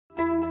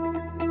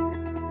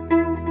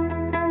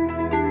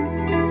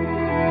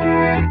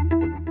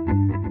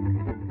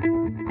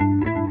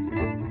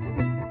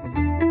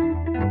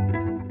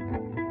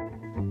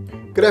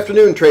Good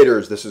afternoon,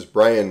 traders. This is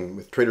Brian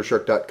with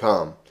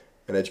TraderShark.com,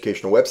 an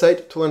educational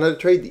website to learn how to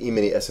trade the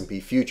E-mini S&P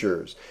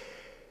futures.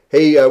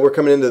 Hey, we're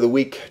coming into the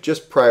week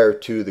just prior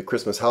to the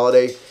Christmas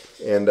holiday,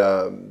 and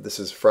this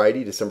is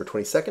Friday, December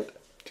 22nd,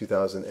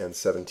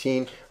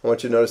 2017. I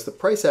want you to notice the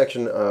price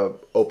action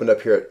opened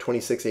up here at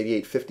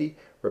 2688.50,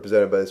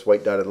 represented by this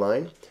white dotted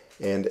line.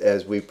 And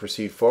as we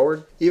proceed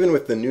forward, even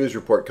with the news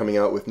report coming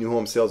out with new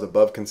home sales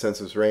above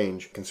consensus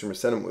range, consumer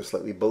sentiment was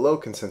slightly below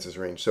consensus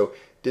range. So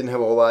didn't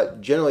have a whole lot.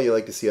 Generally, you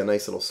like to see a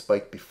nice little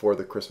spike before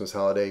the Christmas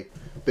holiday.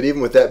 But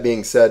even with that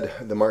being said,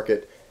 the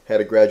market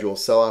had a gradual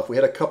sell-off. We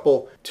had a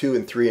couple 2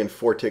 and 3 and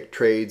 4 tick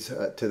trades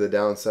to the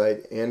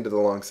downside and to the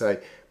long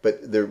side.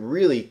 But the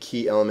really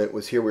key element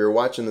was here. We were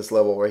watching this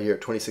level right here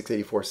at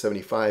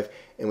 2684.75,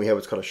 and we have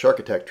what's called a shark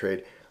attack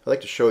trade. I'd like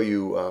to show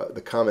you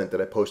the comment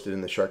that I posted in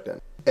the Shark Den.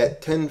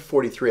 At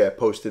 10:43, I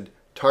posted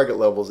target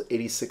levels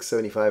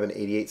 86.75 and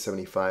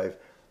 88.75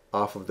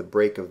 off of the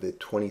break of the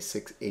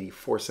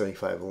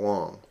 2684.75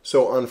 long.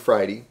 So on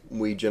Friday,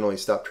 we generally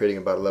stop trading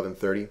about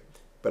 11:30,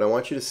 but I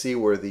want you to see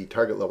where the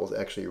target levels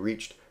actually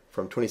reached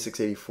from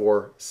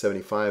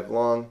 2684.75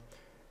 long.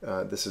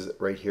 This is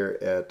right here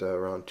at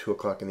around 2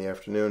 o'clock in the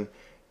afternoon.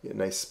 A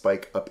nice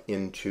spike up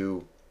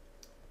into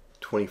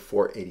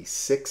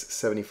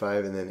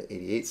 2486.75 and then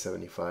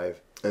 88.75.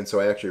 And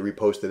so I actually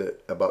reposted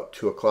it about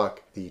 2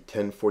 o'clock, the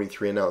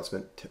 10:43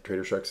 announcement.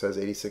 Trader Shark says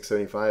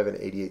 86.75 and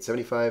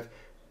 88.75.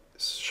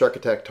 Shark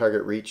attack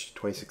target reached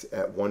 26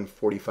 at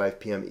 1:45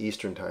 p.m.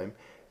 Eastern time,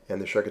 and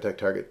the shark attack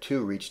target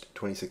 2 reached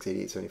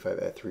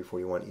 2688.75 at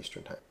 3:41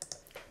 Eastern time.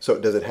 So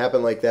does it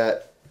happen like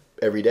that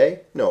every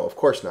day? No, of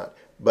course not.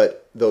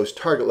 But those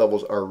target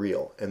levels are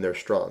real and they're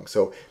strong.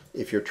 So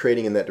if you're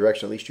trading in that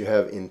direction, at least you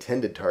have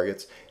intended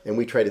targets, and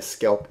we try to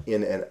scalp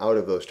in and out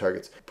of those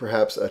targets.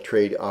 Perhaps a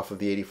trade off of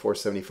the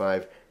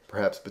 84.75,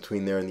 perhaps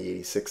between there and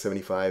the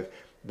 86.75.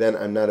 Then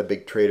I'm not a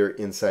big trader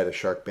inside a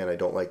shark band. I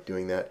don't like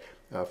doing that.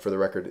 For the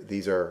record,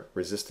 these are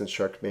resistance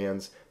shark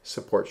bands,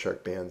 support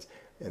shark bands,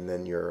 and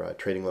then your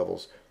trading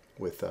levels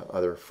with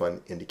other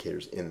fun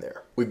indicators in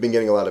there. We've been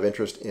getting a lot of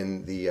interest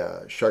in the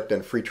Shark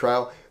Den free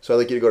trial, so I'd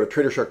like you to go to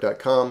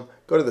TraderShark.com,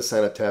 go to the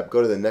sign up tab,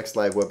 go to the next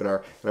live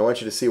webinar, and I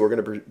want you to see we're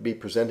going to be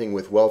presenting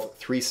with Wealth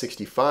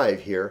 365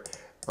 here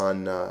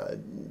on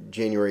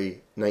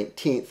January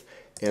 19th.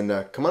 And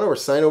come on over,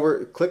 sign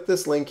over, click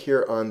this link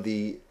here on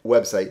the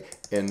website,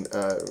 and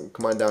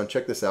come on down,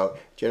 check this out.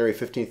 January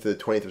 15th to the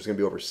 20th, there's going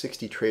to be over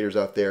 60 traders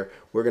out there.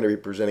 We're going to be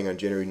presenting on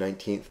January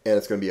 19th, and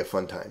it's going to be a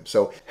fun time.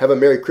 So have a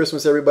Merry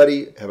Christmas,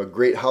 everybody. Have a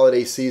great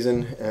holiday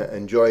season.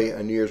 Enjoy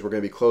New Year's. We're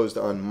going to be closed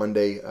on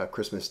Monday,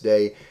 Christmas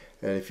Day.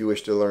 And if you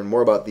wish to learn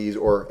more about these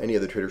or any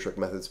of the Trader Shark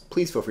methods,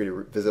 please feel free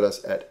to visit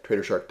us at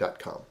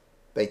TraderShark.com.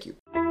 Thank you.